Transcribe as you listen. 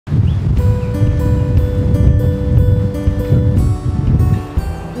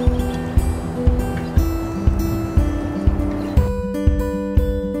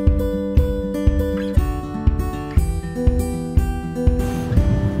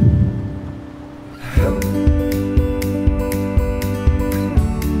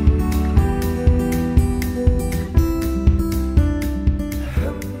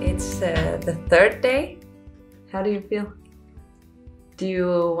How do you feel? Do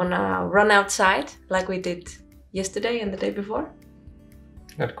you wanna run outside like we did yesterday and the day before?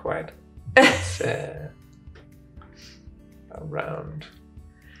 Not quite. It's around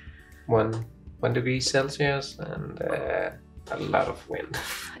 1 degree Celsius and a lot of wind.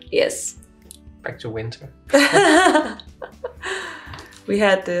 Yes. Back to winter.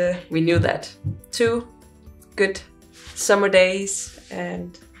 We knew that. 2 good summer days,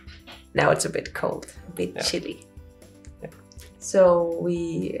 and now it's a bit cold, a bit chilly. Yeah. So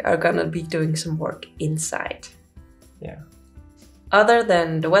we are gonna be doing some work inside. Yeah. Other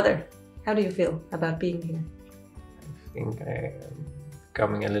than the weather, how do you feel about being here? I think I am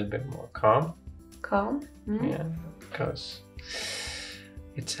becoming a little bit more calm. Calm? Mm-hmm. Yeah, because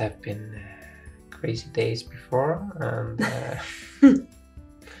it's have been crazy days before, and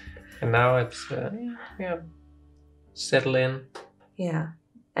and now it's settle in. Yeah,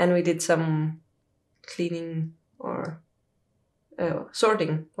 and we did some cleaning or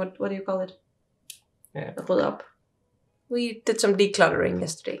sorting. What do you call it? Yeah. Rydde up. We did some decluttering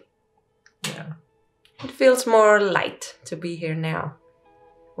yesterday. Yeah. It feels more light to be here now,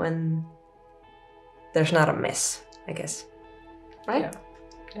 when there's not a mess, I guess. Right?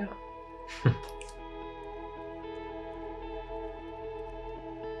 Yeah.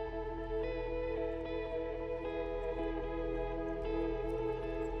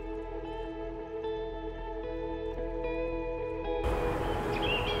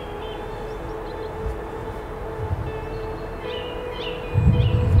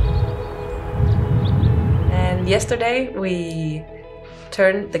 Yesterday we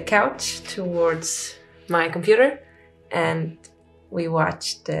turned the couch towards my computer and we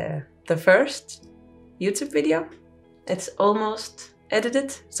watched the first YouTube video. It's almost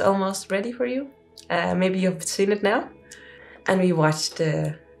edited, it's almost ready for you. Maybe you've seen it now. And we watched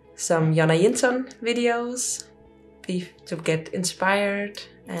some Jonna Jinsson videos to get inspired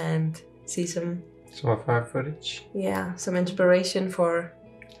and see some of our footage. Yeah, some inspiration for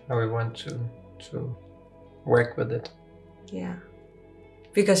how we want to work with it. Yeah,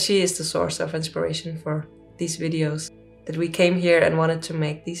 because she is the source of inspiration for these videos. That we came here and wanted to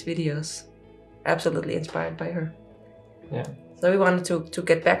make these videos, absolutely inspired by her. Yeah. So we wanted to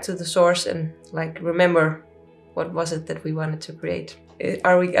get back to the source and like remember what was it that we wanted to create.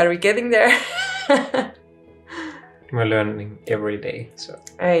 Are we getting there? We're learning every day, so.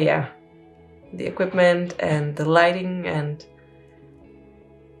 Yeah, the equipment and the lighting and.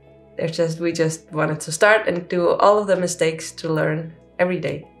 We just wanted to start and do all of the mistakes to learn every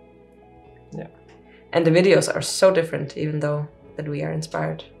day. Yeah. And the videos are so different, even though that we are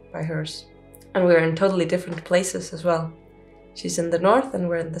inspired by hers. And we're in totally different places as well. She's in the north and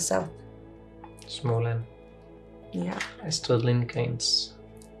we're in the south. Småland. Yeah. Astrid Lindgrens.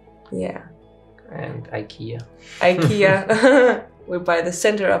 Yeah. And IKEA. IKEA. We're by the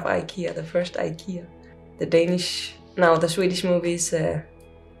center of IKEA, the first IKEA. The Swedish movies.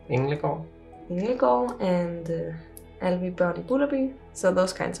 Inglegaard and Alby Body Bullerby. So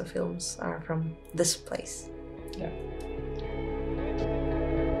those kinds of films are from this place. Yeah.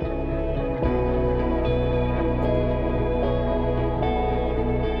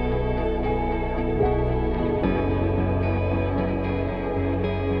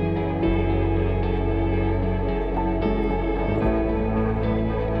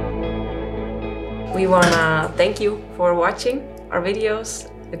 We wanna thank you for watching our videos.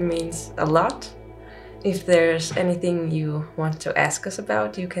 It means a lot. If there's anything you want to ask us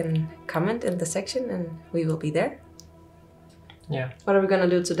about, you can comment in the section and we will be there. Yeah. What are we gonna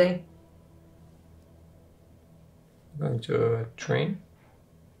do today? We're going to train.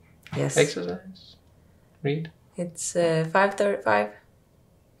 Yes. Exercise. Read. It's 5:45.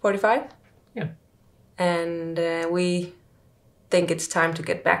 Yeah. And we think it's time to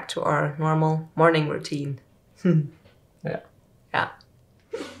get back to our normal morning routine. Yeah. Yeah.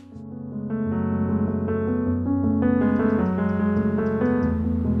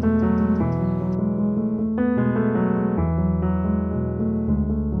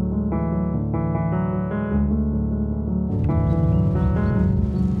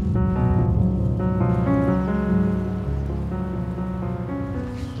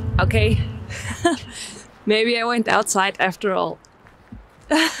 Okay, maybe I went outside after all.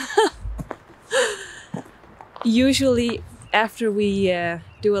 Usually after we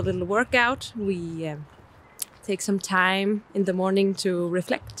do a little workout, we take some time in the morning to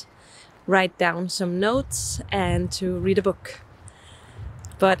reflect, write down some notes and to read a book.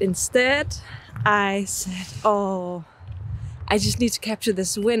 But instead I said, oh, I just need to capture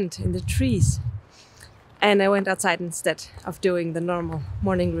this wind in the trees. And I went outside instead of doing the normal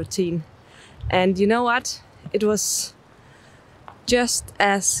morning routine. And you know what? it was just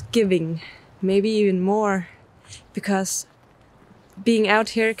as giving, maybe even more, because being out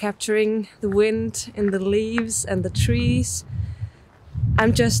here capturing the wind in the leaves and the trees,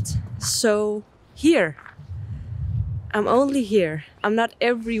 I'm just so here. I'm only here. I'm not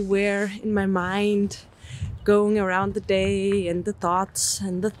everywhere in my mind, going around the day and the thoughts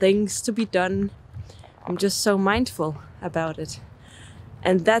and the things to be done. I'm just so mindful about it.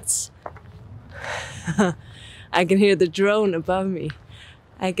 And that's... I can hear the drone above me.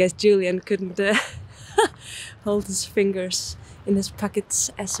 I guess Julian couldn't hold his fingers in his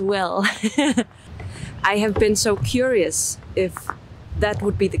pockets as well. I have been so curious if that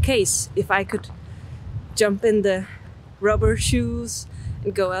would be the case, if I could jump in the rubber shoes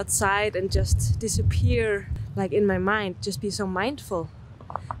and go outside and just disappear, like in my mind, just be so mindful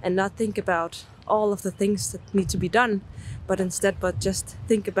and not think about all of the things that need to be done, but instead just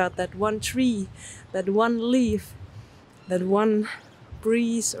think about that one tree, that one leaf, that one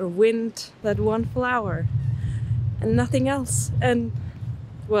breeze or wind, that one flower, and nothing else. And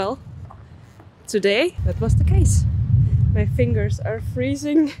well, today that was the case. My fingers are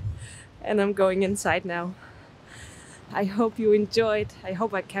freezing and I'm going inside now. I hope you enjoyed. I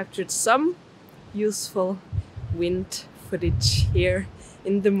hope I captured some useful wind footage here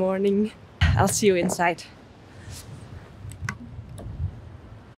in the morning. I'll see you inside.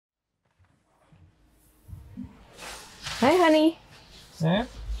 Hi, honey. Yeah.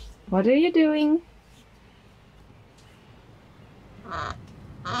 What are you doing?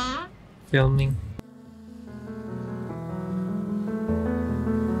 Filming.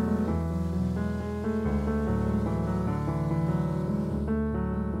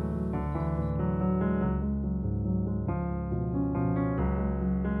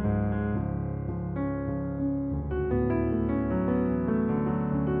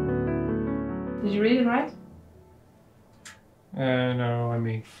 Did you read it right? No, I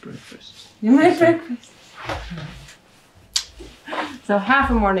made breakfast. You made breakfast. So half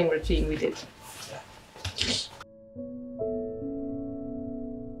a morning routine we did.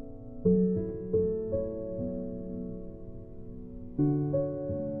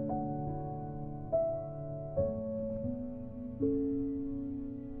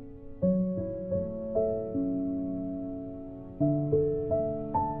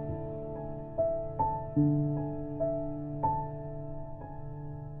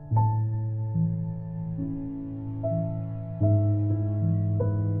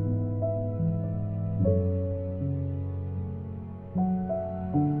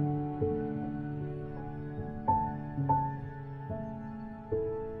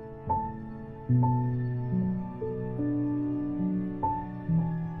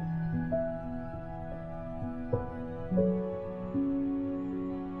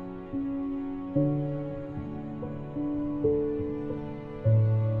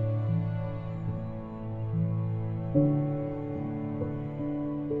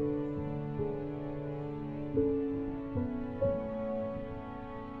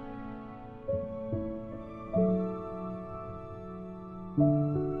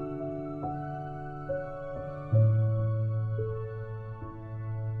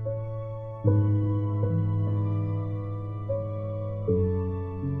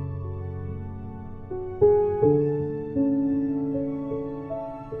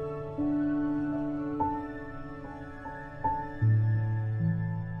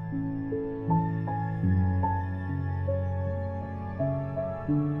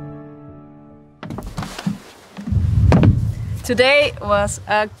 Today was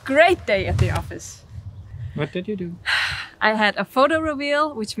a great day at the office. What did you do? I had a photo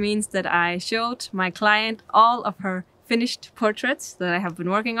reveal, which means that I showed my client all of her finished portraits that I have been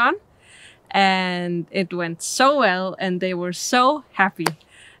working on. And it went so well and they were so happy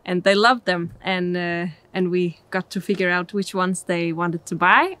and they loved them. And we got to figure out which ones they wanted to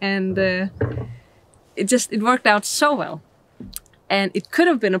buy. And it worked out so well. And it could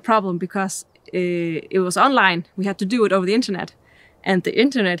have been a problem because it was online. We had to do it over the internet. And the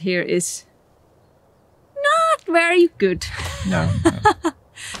internet here is not very good. No.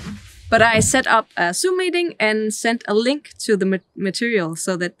 But I set up a Zoom meeting and sent a link to the material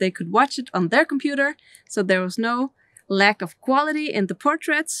so that they could watch it on their computer. So there was no lack of quality in the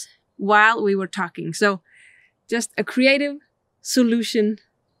portraits while we were talking. So just a creative solution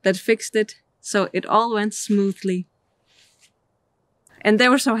that fixed it. So it all went smoothly. And they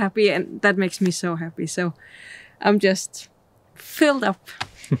were so happy and that makes me so happy. So I'm just filled up.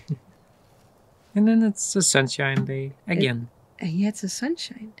 And then it's a sunshine day again. Yeah, it's a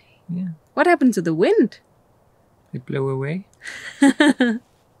sunshine day. Yeah. What happened to the wind? It blew away.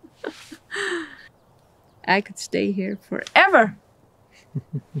 I could stay here forever.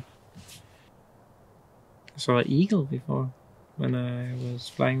 I saw an eagle before when I was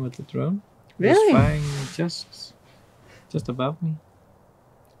flying with the drone. It Really? was flying just above me.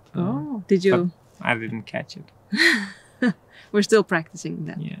 Oh, did you? I didn't catch it. We're still practicing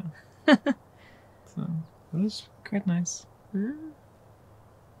that. Yeah. So it was quite nice.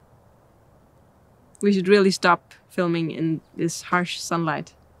 We should really stop filming in this harsh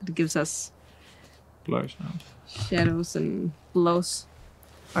sunlight. It gives us Blurs now. shadows and blows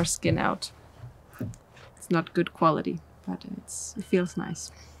our skin out. It's not good quality, but it feels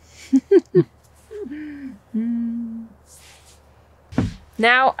nice.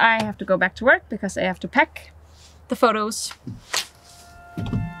 Now I have to go back to work because I have to pack the photos.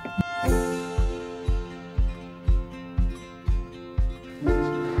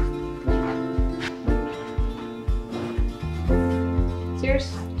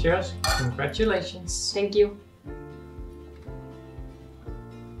 Cheers. Cheers. Congratulations. Thank you.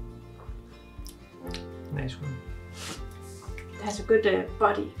 Nice one. It has a good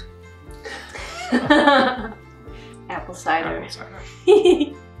body. Apple cider. Apple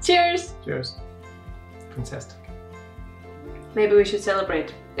cider. Cheers. Cheers. Fantastic. Maybe we should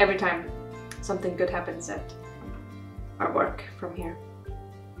celebrate every time something good happens at our work from here.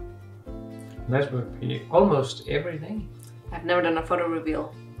 That would be almost every day. I've never done a photo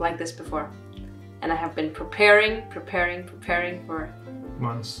reveal like this before. And I have been preparing for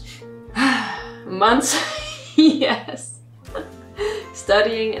Months. months. Yes.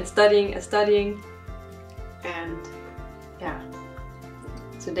 Studying and studying and studying. And yeah,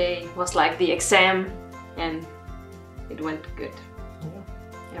 today was like the exam and it went good.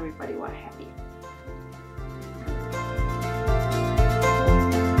 Yeah. Everybody was happy.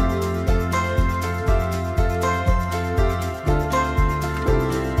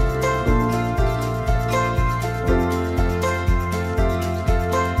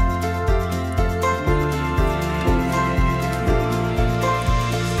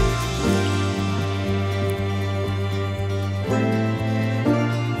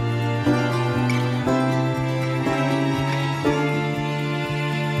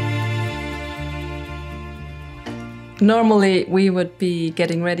 Normally we would be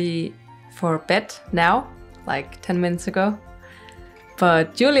getting ready for bed now, like 10 minutes ago.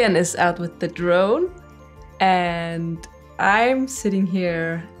 But Julian is out with the drone and I'm sitting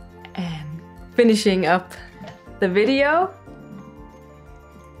here and finishing up the video.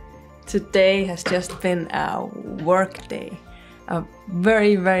 Today has just been a work day, a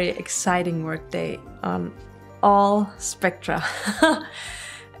very, very exciting work day on all spectra.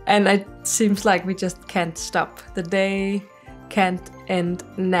 And it seems like we just can't stop. The day can't end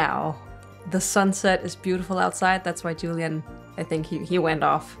now. The sunset is beautiful outside. That's why Julian, I think he went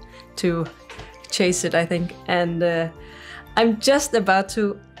off to chase it, I think. And I'm just about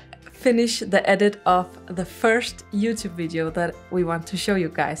to finish the edit of the first YouTube video that we want to show you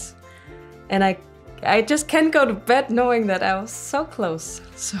guys. And I just can't go to bed knowing that I was so close.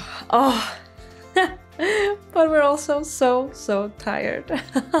 So, oh. But we're also so tired.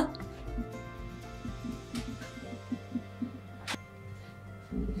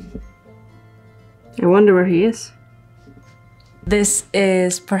 I wonder where he is. This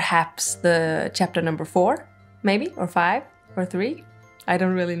is perhaps the chapter number 4, maybe, or 5, or 3. I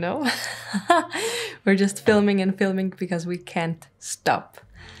don't really know. We're just filming and filming because we can't stop.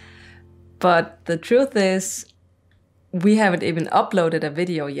 But the truth is, we haven't even uploaded a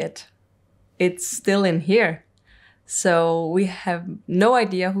video yet. It's still in here. So we have no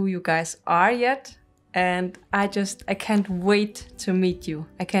idea who you guys are yet. And I can't wait to meet you.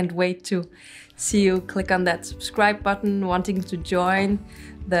 I can't wait to see you click on that subscribe button, wanting to join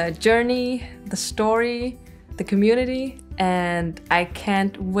the journey, the story, the community. And I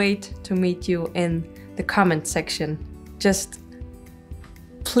can't wait to meet you in the comment section. Just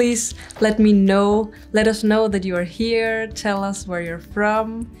please let us know that you are here. Tell us where you're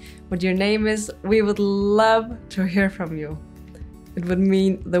from, what your name is. We would love to hear from you. It would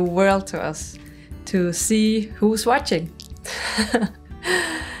mean the world to us to see who's watching.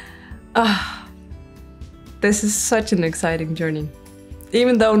 This is such an exciting journey.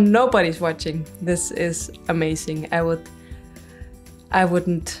 Even though nobody's watching, this is amazing. I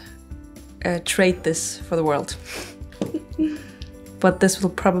wouldn't trade this for the world. But this will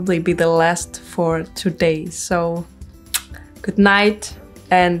probably be the last for today. So good night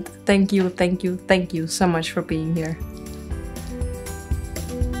and thank you so much for being here.